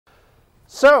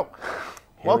So,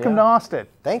 Here welcome to Austin.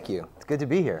 Thank you. It's good to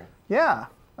be here. Yeah.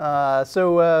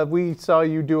 So we saw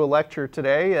you do a lecture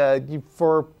today.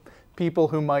 For people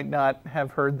who might not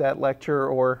have heard that lecture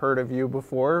or heard of you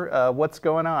before, what's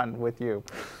going on with you?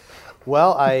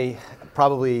 Well,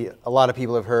 probably a lot of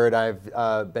people have heard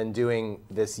I've been doing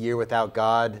this Year Without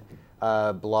God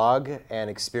blog and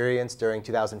experience during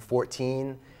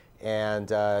 2014. And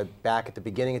back at the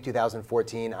beginning of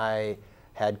 2014, I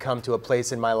had come to a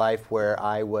place in my life where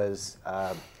I was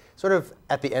sort of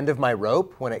at the end of my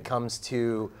rope when it comes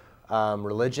to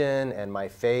religion and my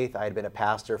faith. I had been a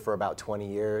pastor for about 20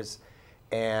 years,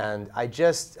 and I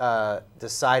just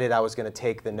decided I was going to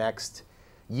take the next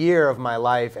year of my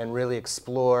life and really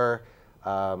explore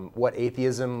what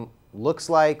atheism looks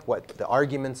like, what the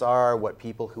arguments are, what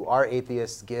people who are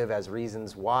atheists give as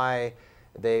reasons why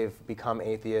they've become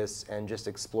atheists, and just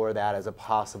explore that as a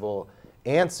possible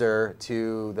answer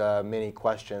to the many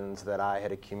questions that I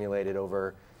had accumulated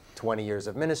over 20 years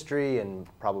of ministry and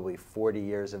probably 40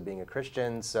 years of being a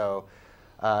Christian. So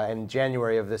in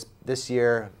January of this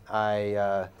year,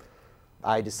 I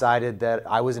decided that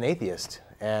I was an atheist.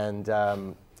 And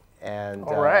All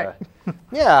right.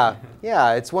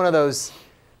 yeah, it's one of those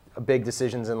big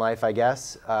decisions in life, I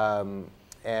guess.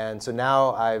 And so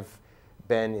now I've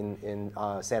been in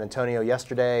San Antonio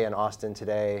yesterday and Austin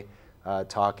today,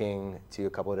 talking to a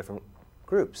couple of different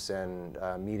groups and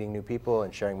meeting new people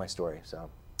and sharing my story.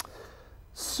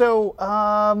 So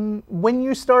when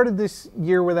you started this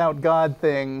Year Without God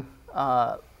thing,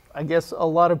 I guess a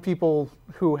lot of people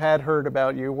who had heard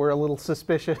about you were a little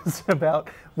suspicious about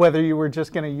whether you were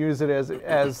just going to use it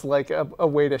as like a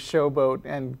way to showboat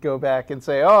and go back and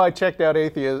say, oh, I checked out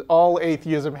all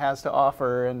atheism has to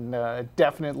offer, and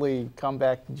definitely come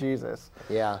back to Jesus.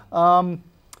 Yeah.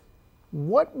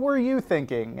 What were you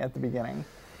thinking at the beginning?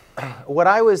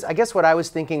 I guess what I was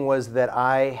thinking was that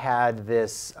I had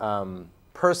this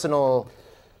personal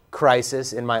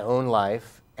crisis in my own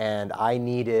life, and I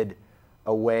needed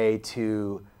a way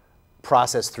to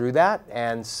process through that.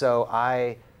 And so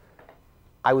I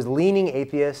was leaning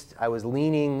atheist. I was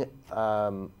leaning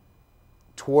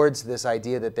towards this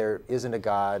idea that there isn't a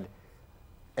God.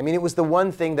 I mean, it was the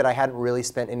one thing that I hadn't really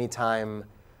spent any time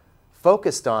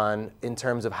focused on in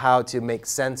terms of how to make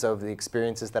sense of the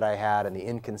experiences that I had and the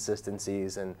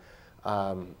inconsistencies and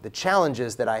the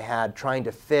challenges that I had trying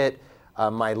to fit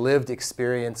my lived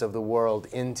experience of the world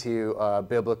into a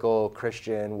biblical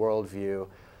Christian worldview.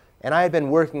 And I had been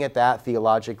working at that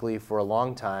theologically for a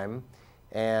long time,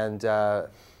 and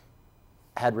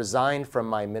had resigned from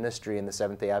my ministry in the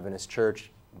Seventh-day Adventist Church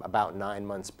about 9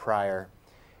 months prior.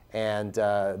 And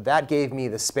that gave me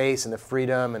the space and the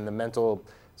freedom and the mental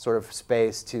sort of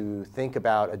space to think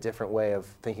about a different way of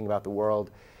thinking about the world.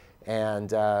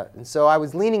 And so I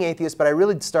was leaning atheist, but I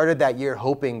really started that year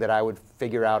hoping that I would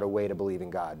figure out a way to believe in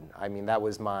God. I mean, that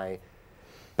was my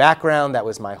background, that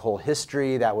was my whole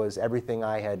history, that was everything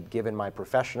I had given my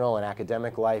professional and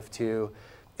academic life to.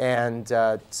 And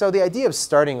so the idea of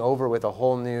starting over with a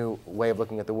whole new way of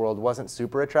looking at the world wasn't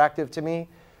super attractive to me,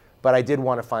 but I did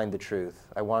want to find the truth.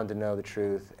 I wanted to know the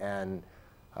truth, and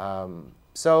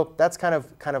so that's kind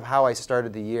of how I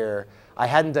started the year. I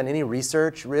hadn't done any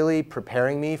research really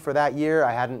preparing me for that year.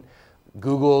 I hadn't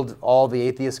Googled all the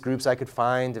atheist groups I could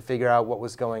find to figure out what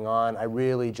was going on. I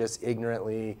really just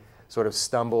ignorantly sort of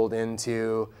stumbled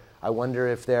into, I wonder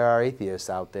if there are atheists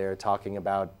out there talking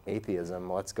about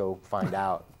atheism. Let's go find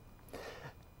out.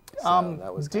 So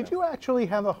that was did you actually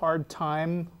have a hard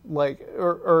time, like,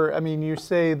 or I mean, you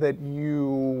say that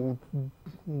you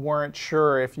weren't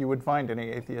sure if you would find any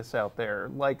atheists out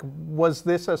there. Like, was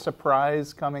this a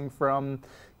surprise coming from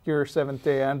your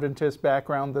Seventh-day Adventist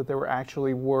background that there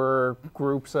actually were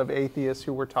groups of atheists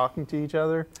who were talking to each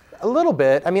other? A little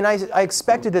bit. I mean, I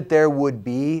expected that there would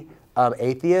be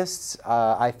atheists.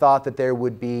 I thought that there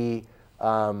would be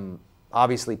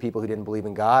obviously people who didn't believe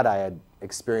in God. I had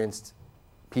experienced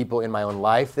people in my own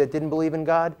life that didn't believe in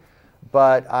God,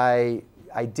 but I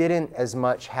didn't as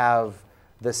much have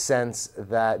the sense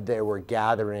that there were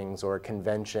gatherings or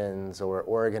conventions or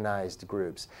organized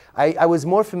groups. I was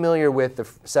more familiar with the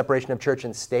separation of church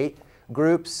and state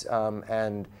groups,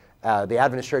 and the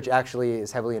Adventist Church actually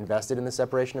is heavily invested in the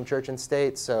separation of church and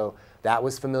state, so that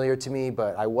was familiar to me,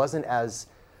 but I wasn't as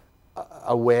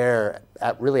aware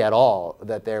really at all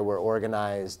that there were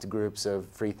organized groups of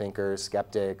freethinkers,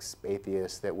 skeptics,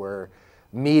 atheists that were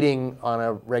meeting on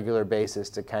a regular basis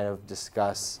to kind of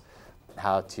discuss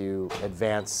how to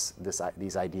advance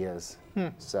these ideas.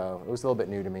 So it was a little bit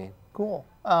new to me. Cool.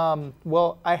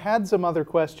 Well, I had some other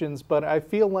questions, but I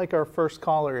feel like our first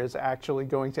caller is actually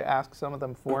going to ask some of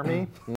them for me.